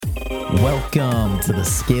Welcome to the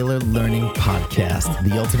Scalar Learning Podcast,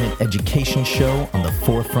 the ultimate education show on the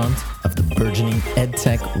forefront of the burgeoning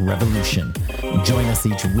EdTech revolution. Join us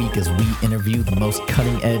each week as we interview the most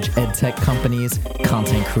cutting-edge EdTech companies,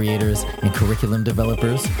 content creators, and curriculum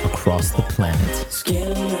developers across the planet.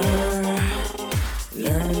 Scalar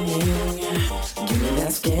learning, give me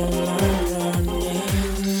that scalar learning.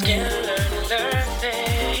 Scalar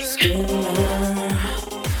learning, scalar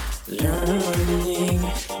learning,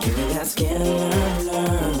 give me that scalar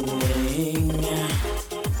learning.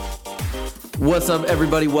 What's up,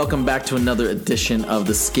 everybody? Welcome back to another edition of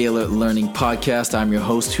the Scalar Learning Podcast. I'm your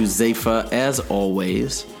host, Huzaifa, as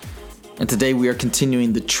always. And today we are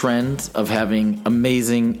continuing the trend of having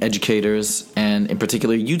amazing educators and in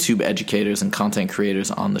particular YouTube educators and content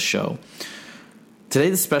creators on the show. Today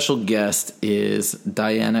the special guest is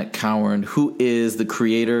Dianna Cowern, who is the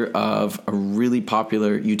creator of a really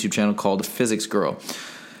popular YouTube channel called Physics Girl.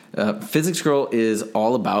 Physics Girl is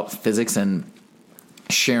all about physics and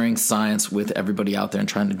sharing science with everybody out there and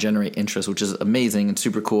trying to generate interest, which is amazing and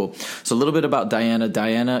super cool. So a little bit about Dianna.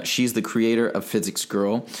 Dianna, she's the creator of Physics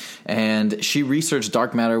Girl, and she researched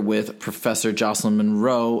dark matter with Professor Jocelyn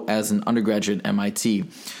Monroe as an undergraduate at MIT.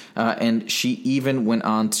 And she even went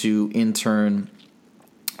on to intern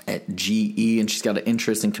at GE, and she's got an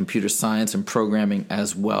interest in computer science and programming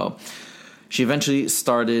as well. She eventually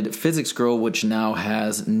started Physics Girl, which now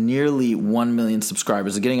has nearly 1 million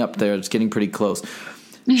subscribers. It's getting up there. It's getting pretty close.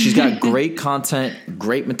 She's got great content,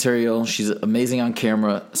 great material. She's amazing on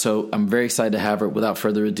camera. So I'm very excited to have her. Without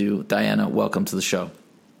further ado, Dianna, welcome to the show.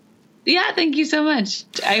 Yeah, thank you so much.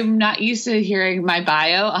 I'm not used to hearing my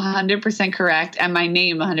bio 100% correct and my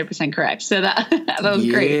name 100% correct. So that was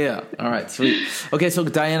great. Yeah. All right. Sweet. Okay. So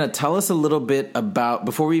Dianna, tell us a little bit about,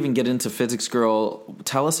 before we even get into Physics Girl,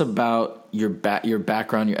 tell us about your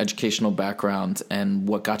background, your educational background, and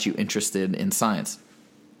what got you interested in science.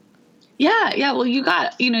 Yeah. Well, you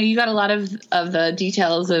got a lot of the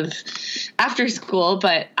details of after school,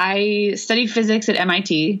 but I studied physics at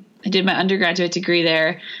MIT. I did my undergraduate degree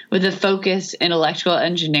there with a focus in electrical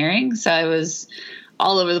engineering. So I was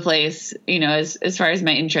all over the place, as far as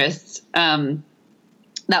my interests. That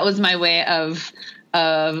was my way of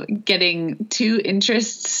getting two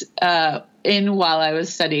interests in while I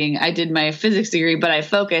was studying. I did my physics degree, but I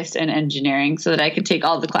focused in engineering so that I could take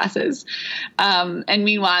all the classes. And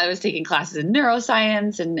meanwhile, I was taking classes in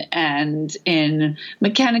neuroscience and in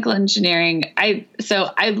mechanical engineering. I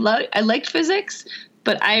liked physics,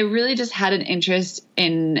 but I really just had an interest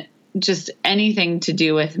in just anything to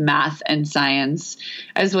do with math and science.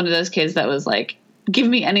 I was one of those kids that was like, give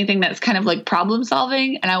me anything that's kind of like problem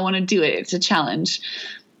solving and I want to do it. It's a challenge.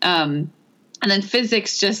 And then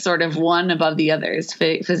physics just sort of won above the others.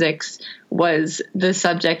 Physics was the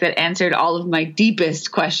subject that answered all of my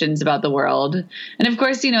deepest questions about the world. And of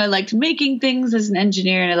course, I liked making things as an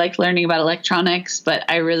engineer and I liked learning about electronics, but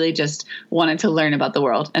I really just wanted to learn about the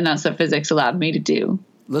world. And that's what physics allowed me to do.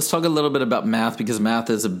 Let's talk a little bit about math, because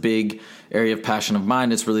math is a big area of passion of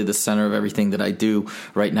mine. It's really the center of everything that I do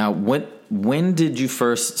right now. When did you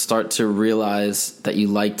first start to realize that you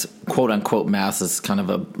liked quote unquote math as kind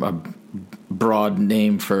of a broad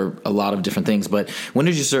name for a lot of different things, but when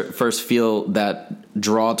did you first feel that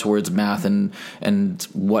draw towards math and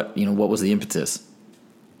what was the impetus?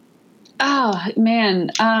 Oh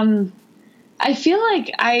man. I feel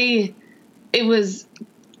like it was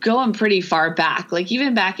going pretty far back, like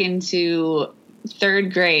even back into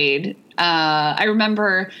third grade. I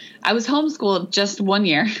remember I was homeschooled just 1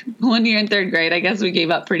 year, 1 year in third grade. I guess we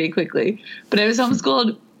gave up pretty quickly, but I was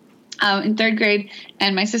homeschooled in third grade,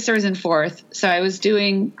 and my sister was in fourth. So I was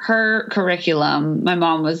doing her curriculum. My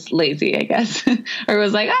mom was lazy, I guess, or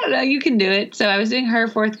was like, I don't know, you can do it. So I was doing her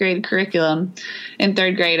fourth grade curriculum in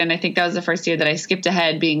third grade. And I think that was the first year that I skipped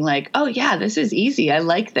ahead being like, oh yeah, this is easy. I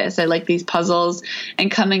like this. I like these puzzles and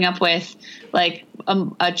coming up with like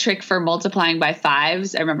a trick for multiplying by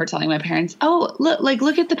fives. I remember telling my parents, oh,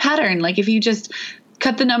 look at the pattern. Like if you just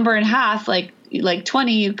cut the number in half, like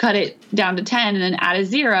 20, you cut it down to 10 and then add a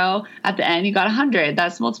 0 at the end, you got 100.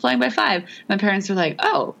 That's multiplying by 5. My parents were like,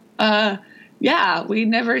 oh, yeah, we'd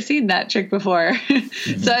never seen that trick before.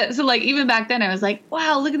 Mm-hmm. So like even back then I was like,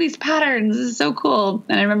 wow, look at these patterns. This is so cool.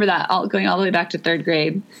 And I remember that going all the way back to third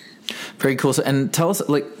grade. Very cool. So, and tell us,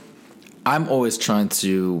 like, I'm always trying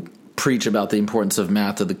to preach about the importance of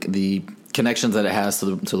math, of the connections that it has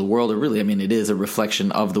to the world, or really, I mean, it is a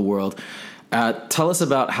reflection of the world. Tell us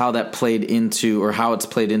about how that played into, or how it's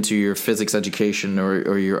played into your physics education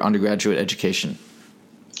or your undergraduate education.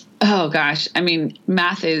 Oh gosh. I mean,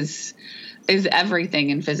 math is everything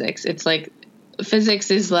in physics. It's like,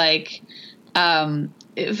 physics is like,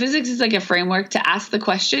 physics is like a framework to ask the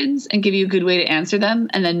questions and give you a good way to answer them.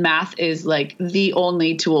 And then math is like the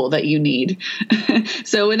only tool that you need.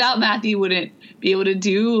 So without math, you wouldn't be able to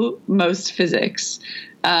do most physics.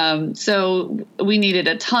 So we needed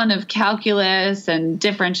a ton of calculus and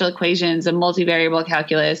differential equations and multivariable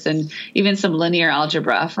calculus and even some linear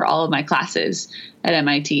algebra for all of my classes at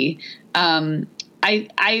MIT.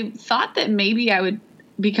 I thought that maybe I would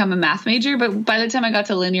become a math major, but by the time I got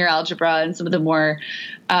to linear algebra and some of the more,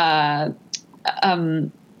 the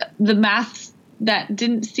maths that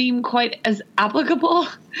didn't seem quite as applicable,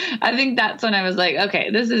 I think that's when I was like,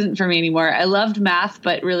 okay, this isn't for me anymore. I loved math,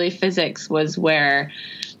 but really physics was where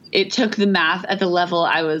it took the math at the level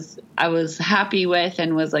I was happy with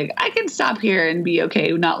and was like, I can stop here and be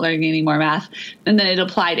okay not learning any more math. And then it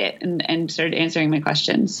applied it and started answering my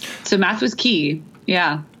questions. So math was key.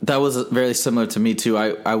 Yeah. That was very similar to me too.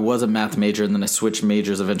 I was a math major and then I switched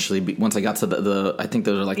majors eventually once I got to the I think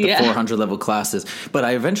those are like the 400 level classes. But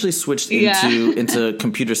I eventually switched into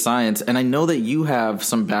computer science. And I know that you have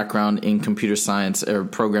some background in computer science or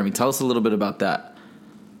programming. Tell us a little bit about that.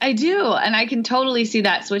 I do. And I can totally see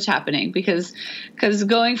that switch happening because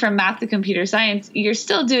going from math to computer science, you're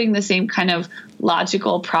still doing the same kind of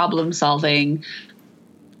logical problem solving,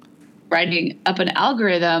 writing up an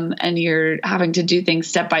algorithm, and you're having to do things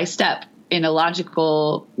step by step in a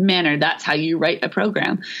logical manner. That's how you write a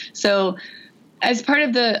program. So as part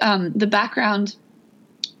of the background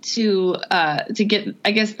to get,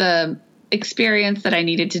 I guess, the experience that I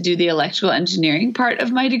needed to do the electrical engineering part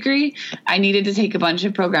of my degree, I needed to take a bunch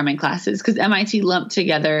of programming classes because MIT lumped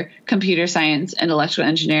together computer science and electrical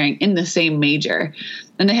engineering in the same major.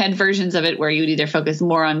 And they had versions of it where you would either focus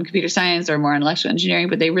more on computer science or more on electrical engineering,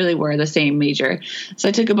 but they really were the same major. So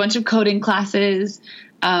I took a bunch of coding classes.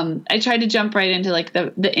 I tried to jump right into like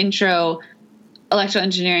the intro electrical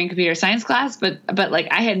engineering computer science class, but like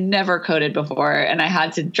I had never coded before and I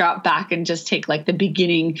had to drop back and just take like the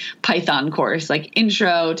beginning Python course, like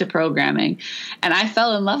intro to programming. And I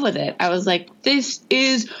fell in love with it. I was like, this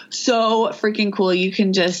is so freaking cool. You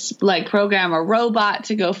can just like program a robot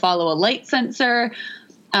to go follow a light sensor.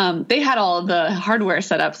 They had all of the hardware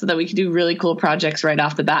set up so that we could do really cool projects right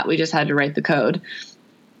off the bat. We just had to write the code.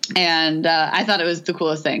 And I thought it was the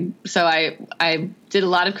coolest thing. So I did a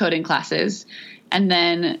lot of coding classes and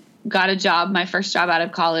then got a job, my first job out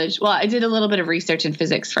of college. Well, I did a little bit of research in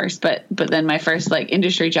physics first, but then my first like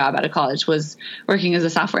industry job out of college was working as a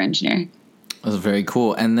software engineer. That was very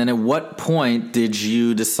cool. And then at what point did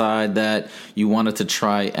you decide that you wanted to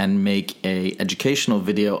try and make a educational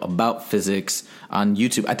video about physics on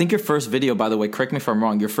YouTube? I think your first video, by the way, correct me if I'm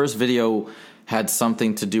wrong, your first video had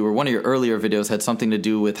something to do, or one of your earlier videos had something to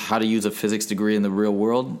do with how to use a physics degree in the real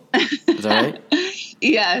world. Is that right?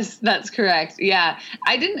 Yes, that's correct. Yeah.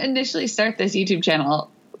 I didn't initially start this YouTube channel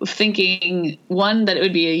thinking, one, that it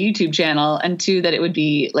would be a YouTube channel, and two, that it would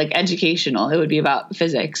be like educational. It would be about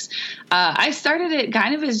physics. I started it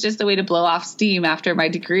kind of as just a way to blow off steam after my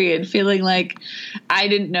degree and feeling like I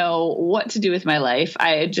didn't know what to do with my life.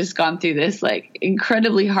 I had just gone through this like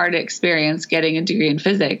incredibly hard experience getting a degree in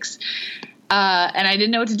physics. And I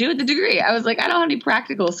didn't know what to do with the degree. I was like, I don't have any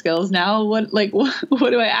practical skills now. What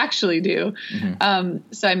do I actually do? Mm-hmm.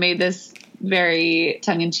 So I made this very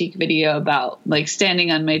tongue-in-cheek video about like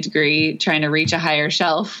standing on my degree, trying to reach a higher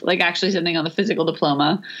shelf, like actually standing on the physical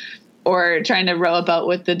diploma, or trying to row a boat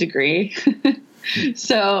with the degree.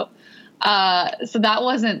 So that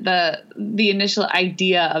wasn't the initial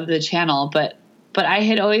idea of the channel, but I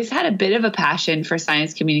had always had a bit of a passion for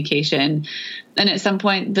science communication. And at some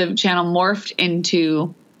point the channel morphed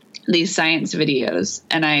into these science videos.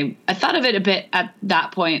 And I thought of it a bit at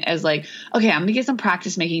that point as like, okay, I'm gonna get some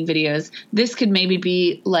practice making videos. This could maybe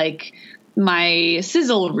be like my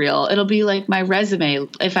sizzle reel. It'll be like my resume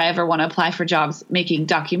if I ever want to apply for jobs making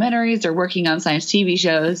documentaries or working on science TV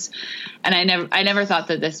shows. And I never thought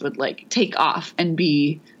that this would like take off and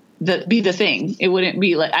be the thing. It wouldn't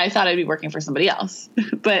be like, I thought I'd be working for somebody else,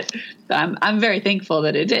 but I'm very thankful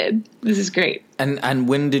that it did. This is great. And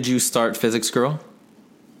when did you start Physics Girl?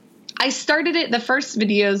 I started it. The first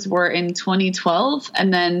videos were in 2012,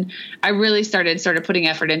 and then I really started putting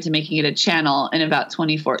effort into making it a channel in about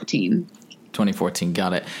 2014. 2014,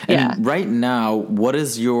 got it. And right now, what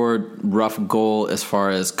is your rough goal as far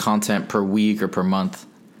as content per week or per month?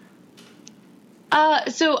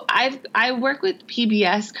 So I work with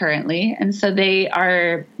PBS currently, and so they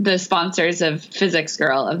are the sponsors of Physics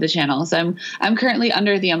Girl of the channel. So I'm currently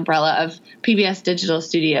under the umbrella of PBS Digital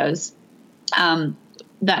Studios.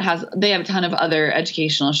 They have a ton of other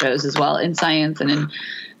educational shows as well in science and in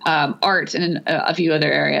art and in a few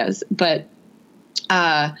other areas. But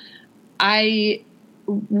I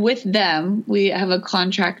with them, we have a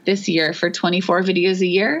contract this year for 24 videos a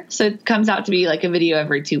year. So it comes out to be like a video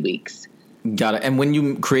every 2 weeks. Got it. And when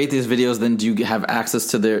you create these videos, then do you have access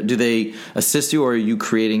to do they assist you, or are you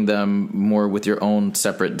creating them more with your own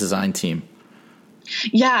separate design team?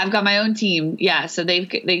 Yeah, I've got my own team. Yeah. So they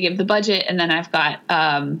give the budget, and then I've got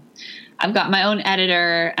my own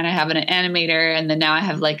editor, and I have an animator. And then now I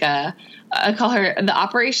have like I call her the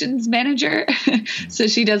operations manager. So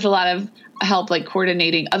she does a lot of help, like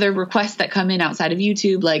coordinating other requests that come in outside of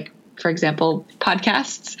YouTube, like, for example,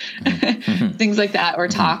 podcasts, things like that, or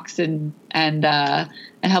talks, and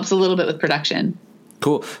helps a little bit with production.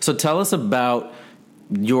 Cool. So tell us about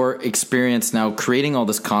your experience now creating all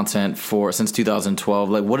this content since 2012.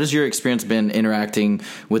 Like, what has your experience been interacting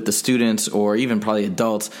with the students, or even probably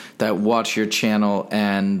adults that watch your channel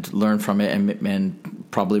and learn from it, and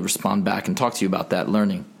probably respond back and talk to you about that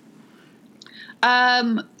learning?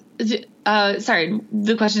 Sorry,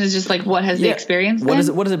 the question is just like, what has the experience been?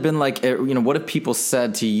 What has it been like? What have people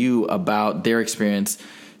said to you about their experience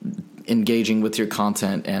engaging with your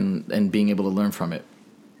content and being able to learn from it?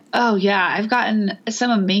 Oh yeah, I've gotten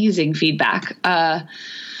some amazing feedback.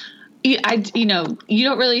 You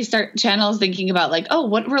don't really start channels thinking about like, oh,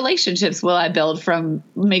 what relationships will I build from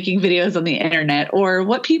making videos on the internet, or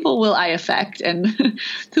what people will I affect, and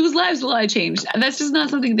whose lives will I change? That's just not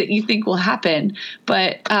something that you think will happen.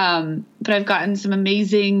 But I've gotten some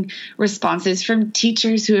amazing responses from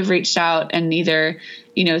teachers who have reached out and either,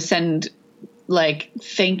 send like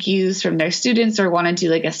thank yous from their students, or want to do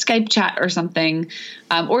like a Skype chat or something,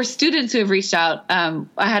 or students who have reached out. I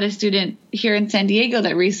had a student here in San Diego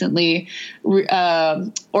that recently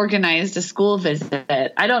organized a school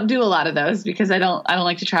visit. I don't do a lot of those because I don't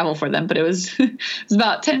like to travel for them, but it was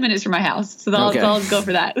about 10 minutes from my house, so I'll go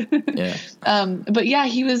for that. Yeah. But yeah,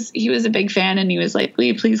 he was a big fan, and he was like, "Will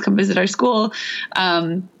you please come visit our school?"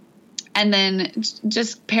 And then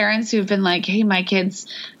just parents who've been like, "Hey, my kids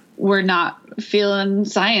were not feeling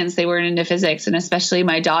science. They weren't into physics. And especially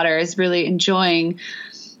my daughter is really enjoying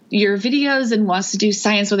your videos and wants to do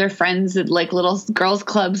science with her friends at like little girls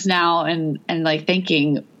clubs now, and like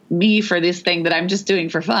thanking me for this thing that I'm just doing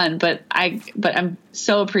for fun. But I'm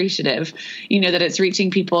so appreciative, that it's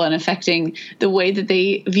reaching people and affecting the way that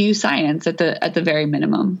they view science at the very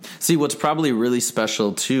minimum." See, what's probably really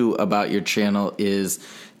special too about your channel is,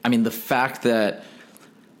 the fact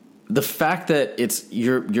that it's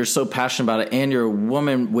you're so passionate about it, and you're a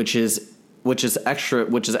woman, which is extra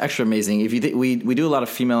amazing. If you we do a lot of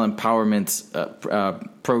female empowerment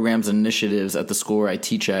programs and initiatives at the school where I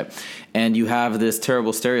teach at, and you have this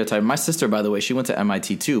terrible stereotype. My sister, by the way, she went to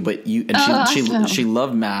MIT too, but awesome. she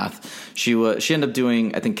loved math. She ended up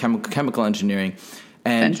doing, I think, chemical engineering.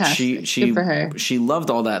 And fantastic. Good for her. She loved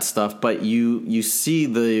all that stuff, but you see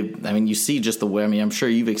you see just the way, I'm sure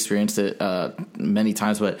you've experienced it many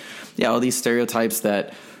times, but yeah, all these stereotypes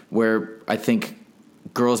where I think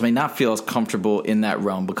girls may not feel as comfortable in that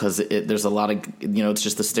realm, because there's a lot of, it's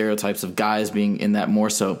just the stereotypes of guys being in that more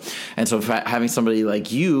so. And so having somebody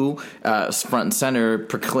like you front and center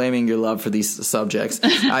proclaiming your love for these subjects,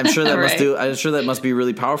 I'm sure that right. must be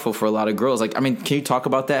really powerful for a lot of girls. Like, can you talk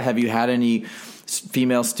about that? Have you had any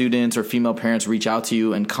female students or female parents reach out to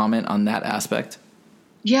you and comment on that aspect?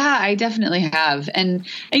 Yeah, I definitely have. And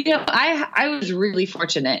I was really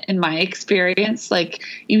fortunate in my experience. Like,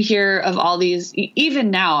 you hear of all these,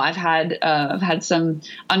 even now I've had some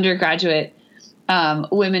undergraduate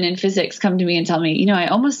women in physics come to me and tell me, I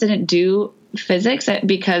almost didn't do physics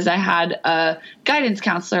because I had a guidance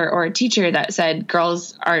counselor or a teacher that said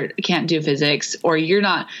girls can't do physics, or you're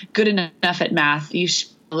not good enough at math. You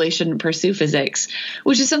shouldn't pursue physics,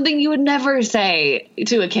 which is something you would never say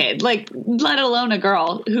to a kid, like, let alone a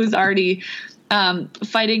girl who's already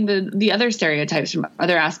fighting the other stereotypes from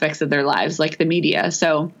other aspects of their lives, like the media.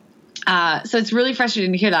 So it's really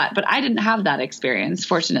frustrating to hear that, but I didn't have that experience.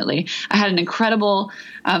 Fortunately, I had an incredible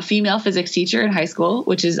female physics teacher in high school,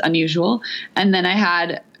 which is unusual. And then I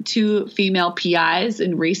had 2 female PIs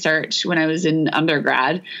in research when I was in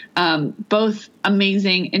undergrad, both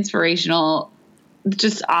amazing, inspirational,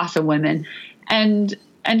 just awesome women. And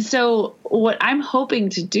so what I'm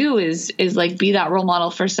hoping to do is like be that role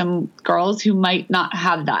model for some girls who might not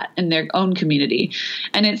have that in their own community.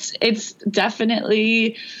 And it's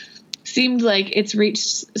definitely seemed like it's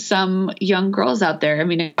reached some young girls out there.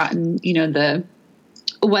 I've gotten,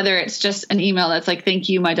 whether it's just an email that's like, thank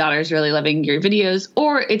you, my daughter's really loving your videos,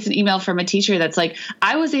 or it's an email from a teacher that's like,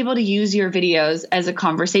 I was able to use your videos as a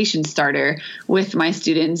conversation starter with my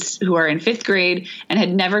students who are in 5th grade and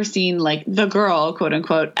had never seen like the girl, quote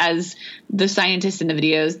unquote, as the scientist in the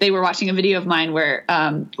videos. They were watching a video of mine where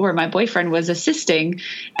my boyfriend was assisting,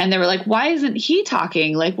 and they were like, why isn't he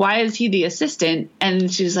talking? Like, why is he the assistant?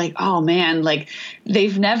 And she was like, oh man, like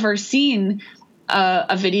they've never seen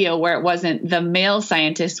a video where it wasn't the male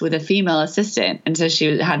scientist with a female assistant. And so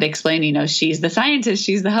she had to explain, you know, she's the scientist,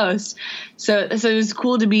 she's the host. So it was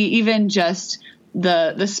cool to be even just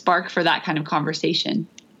the spark for that kind of conversation.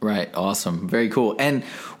 Right. Awesome. Very cool. And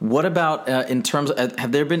what about in terms of,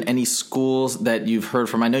 have there been any schools that you've heard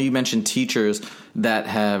from? I know you mentioned teachers that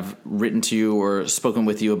have written to you or spoken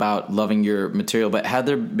with you about loving your material, but have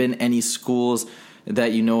there been any schools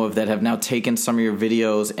that you know of that have now taken some of your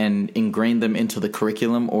videos and ingrained them into the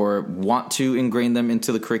curriculum or want to ingrain them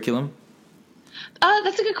into the curriculum?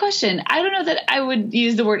 That's a good question. I don't know that I would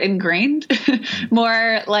use the word ingrained.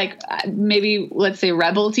 More like maybe, let's say,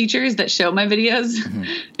 rebel teachers that show my videos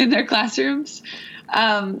in their classrooms.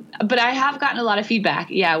 But I have gotten a lot of feedback,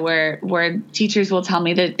 where teachers will tell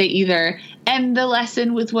me that they either end the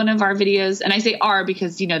lesson with one of our videos, and I say "are"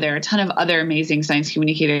 because, you know, there are a ton of other amazing science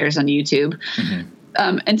communicators on YouTube.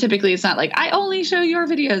 And typically it's not like I only show your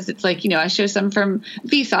videos. It's like, you know, I show some from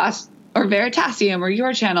Vsauce or Veritasium or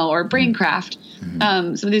your channel or Braincraft,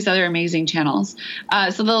 some of these other amazing channels.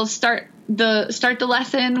 So they'll start the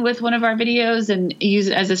lesson with one of our videos and use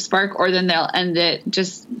it as a spark, or then they'll end it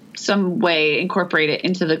just some way, incorporate it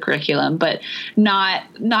into the curriculum, but not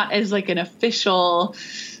as like an official,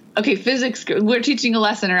 okay, physics, we're teaching a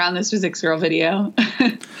lesson around this physics girl video.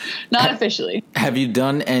 Not officially. Have you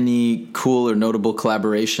done any cool or notable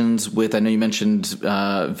collaborations with, I know you mentioned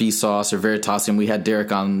Vsauce or Veritasium. We had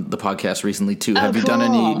Derek on the podcast recently too. Have you done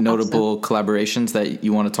any notable collaborations that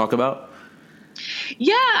you want to talk about?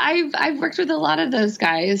 Yeah, I've worked with a lot of those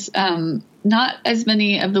guys. Not as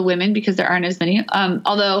many of the women because there aren't as many.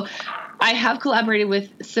 Although I have collaborated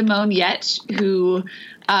with Simone Yetch, who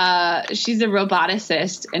she's a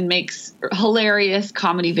roboticist and makes hilarious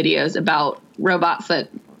comedy videos about robots that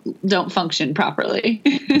don't function properly.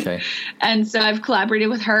 Okay. And so I've collaborated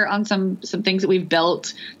with her on some things that we've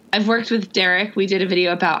built. I've worked with Derek. We did a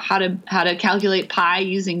video about how to calculate pi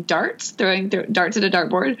using darts, throwing darts at a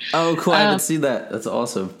dartboard. Oh, cool. I haven't seen that. That's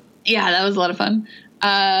awesome. Yeah, that was a lot of fun.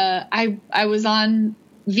 I was on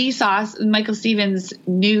Vsauce, Michael Stevens'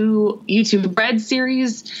 new YouTube Red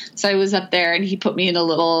series. So I was up there and he put me in a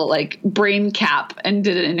little like brain cap and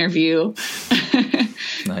did an interview.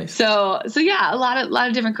 Nice. So yeah, a lot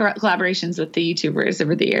of different collaborations with the YouTubers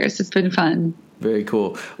over the years. It's been fun. Very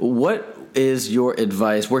cool. What is your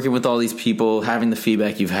advice working with all these people, having the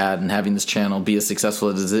feedback you've had and having this channel be as successful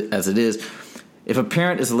as it is? If a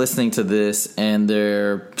parent is listening to this and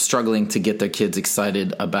they're struggling to get their kids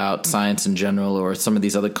excited about science in general or some of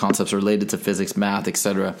these other concepts related to physics, math,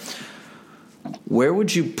 etc., where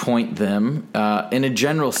would you point them in a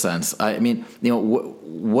general sense? I mean, you know,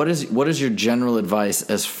 what is your general advice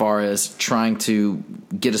as far as trying to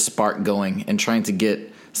get a spark going and trying to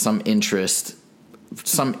get some interest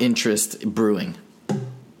brewing?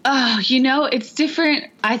 Oh, you know, it's different,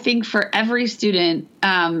 I think, for every student.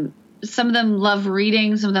 Some of them love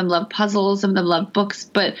reading, some of them love puzzles, some of them love books,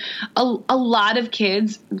 but a lot of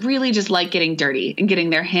kids really just like getting dirty and getting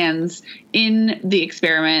their hands in the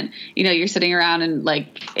experiment. You know, you're sitting around and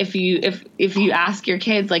like, if you ask your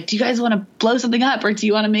kids, like, do you guys want to blow something up or do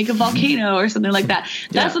you want to make a volcano or something like that?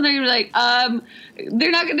 That's when they're gonna be like,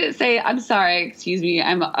 they're not going to say, I'm sorry, excuse me,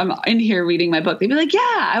 I'm in here reading my book. They'd be like, yeah,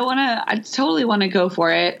 I totally want to go for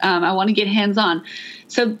it. I want to get hands on.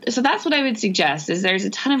 So that's what I would suggest is there's a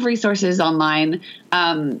ton of resources online.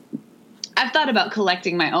 I've thought about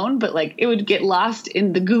collecting my own, but like it would get lost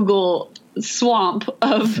in the Google swamp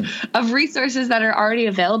of resources that are already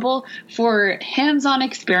available for hands-on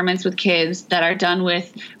experiments with kids that are done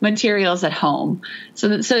with materials at home. So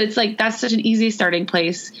it's like, that's such an easy starting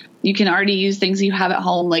place. You can already use things you have at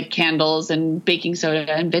home, like candles and baking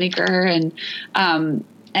soda and vinegar,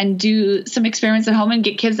 and do some experiments at home and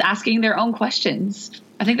get kids asking their own questions.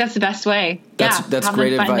 I think that's the best way. That's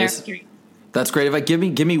great advice. That's great advice.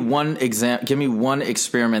 Give me one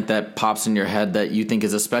experiment that pops in your head that you think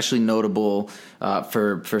is especially notable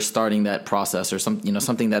for starting that process, or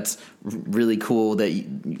something that's really cool that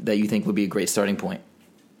you think would be a great starting point.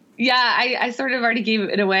 Yeah, I sort of already gave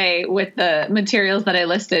it away with the materials that I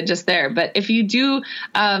listed just there. But if you do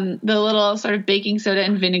the little sort of baking soda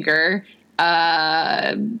and vinegar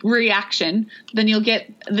reaction, then you'll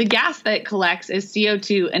get the gas that it collects is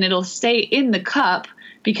CO2, and it'll stay in the cup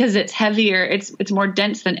because it's heavier. It's more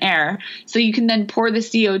dense than air. So you can then pour the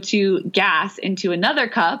CO2 gas into another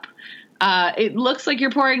cup. It looks like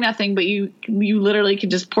you're pouring nothing, but you literally can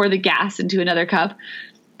just pour the gas into another cup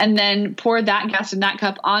and then pour that gas in that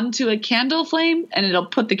cup onto a candle flame, and it'll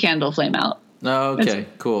put the candle flame out. Oh, okay,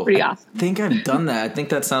 cool. Pretty awesome. I think I've done that. I think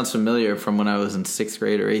that sounds familiar from when I was in 6th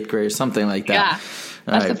grade or 8th grade or something like that. Yeah,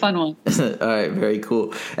 that's a fun one. All right, very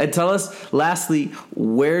cool. And tell us, lastly,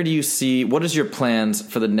 what is your plans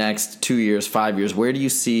for the next 2 years, 5 years? Where do you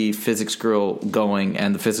see Physics Girl going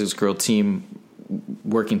and the Physics Girl team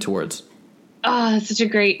working towards? Oh, that's such a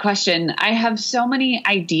great question. I have so many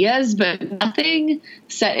ideas, but nothing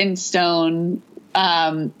set in stone.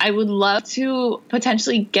 I would love to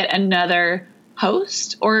potentially get another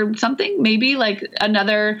host or something, maybe like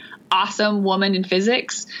another awesome woman in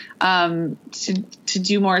physics, to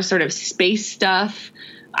do more sort of space stuff.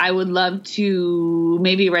 I would love to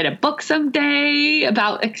maybe write a book someday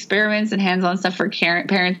about experiments and hands-on stuff for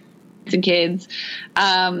parents and kids.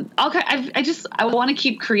 I want to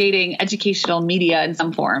keep creating educational media in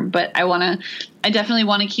some form, but I definitely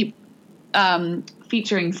want to keep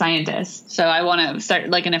featuring scientists. So I want to start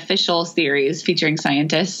like an official series featuring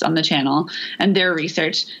scientists on the channel and their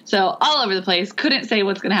research. So all over the place. Couldn't say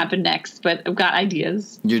what's going to happen next, but I've got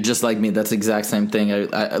ideas. You're just like me. That's the exact same thing.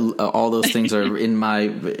 All those things are in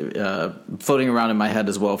my floating around in my head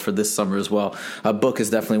as well for this summer as well. A book is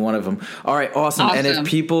definitely one of them. All right, awesome. And if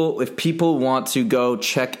people want to go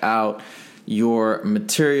check out your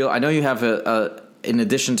material, I know you have in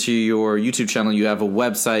addition to your YouTube channel, you have a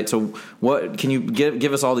website. So what can you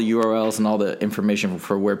give us all the URLs and all the information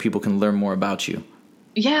for where people can learn more about you?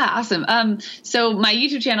 Yeah, awesome. So my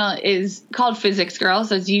YouTube channel is called Physics Girl.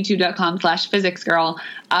 So it's youtube.com/Physics Girl.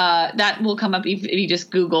 That will come up if you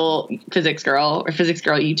just Google Physics Girl or Physics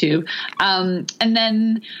Girl YouTube. And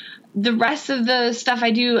then the rest of the stuff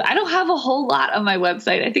I do, I don't have a whole lot on my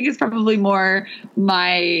website. I think it's probably more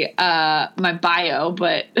my bio,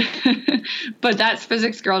 but but that's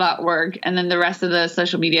physicsgirl.org. And then the rest of the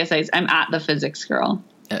social media sites, I'm at the Physics Girl.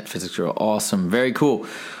 At Physics Girl. Awesome. Very cool.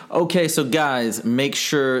 Okay, so guys, make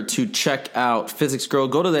sure to check out Physics Girl.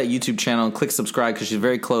 Go to that YouTube channel and click subscribe because she's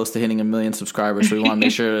very close to hitting 1 million subscribers. So we want to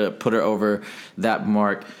make sure to put her over that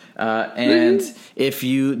mark. And if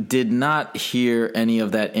you did not hear any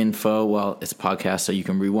of that info, well, it's a podcast, so you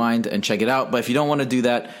can rewind and check it out. But if you don't want to do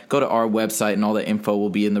that, go to our website and all the info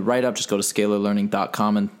will be in the write-up. Just go to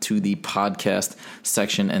scalarlearning.com and to the podcast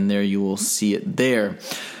section, and there you will see it there.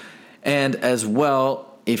 And as well,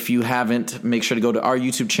 if you haven't, make sure to go to our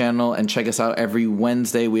YouTube channel and check us out every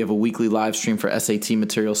Wednesday. We have a weekly live stream for SAT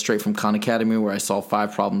material straight from Khan Academy where I solve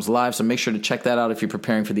 5 problems live. So make sure to check that out if you're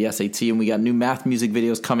preparing for the SAT. And we got new math music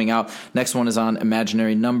videos coming out. Next one is on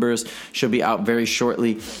imaginary numbers. Should be out very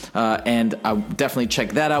shortly. And I'll definitely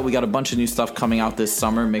check that out. We got a bunch of new stuff coming out this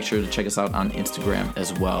summer. Make sure to check us out on Instagram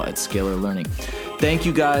as well at Scalar Learning. Thank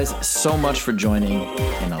you guys so much for joining,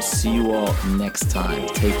 and I'll see you all next time.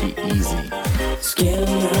 Take it easy.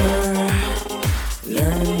 Scalar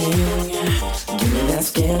learning, give me that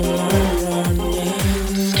scalar learning.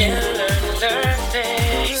 Scalar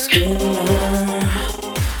learning.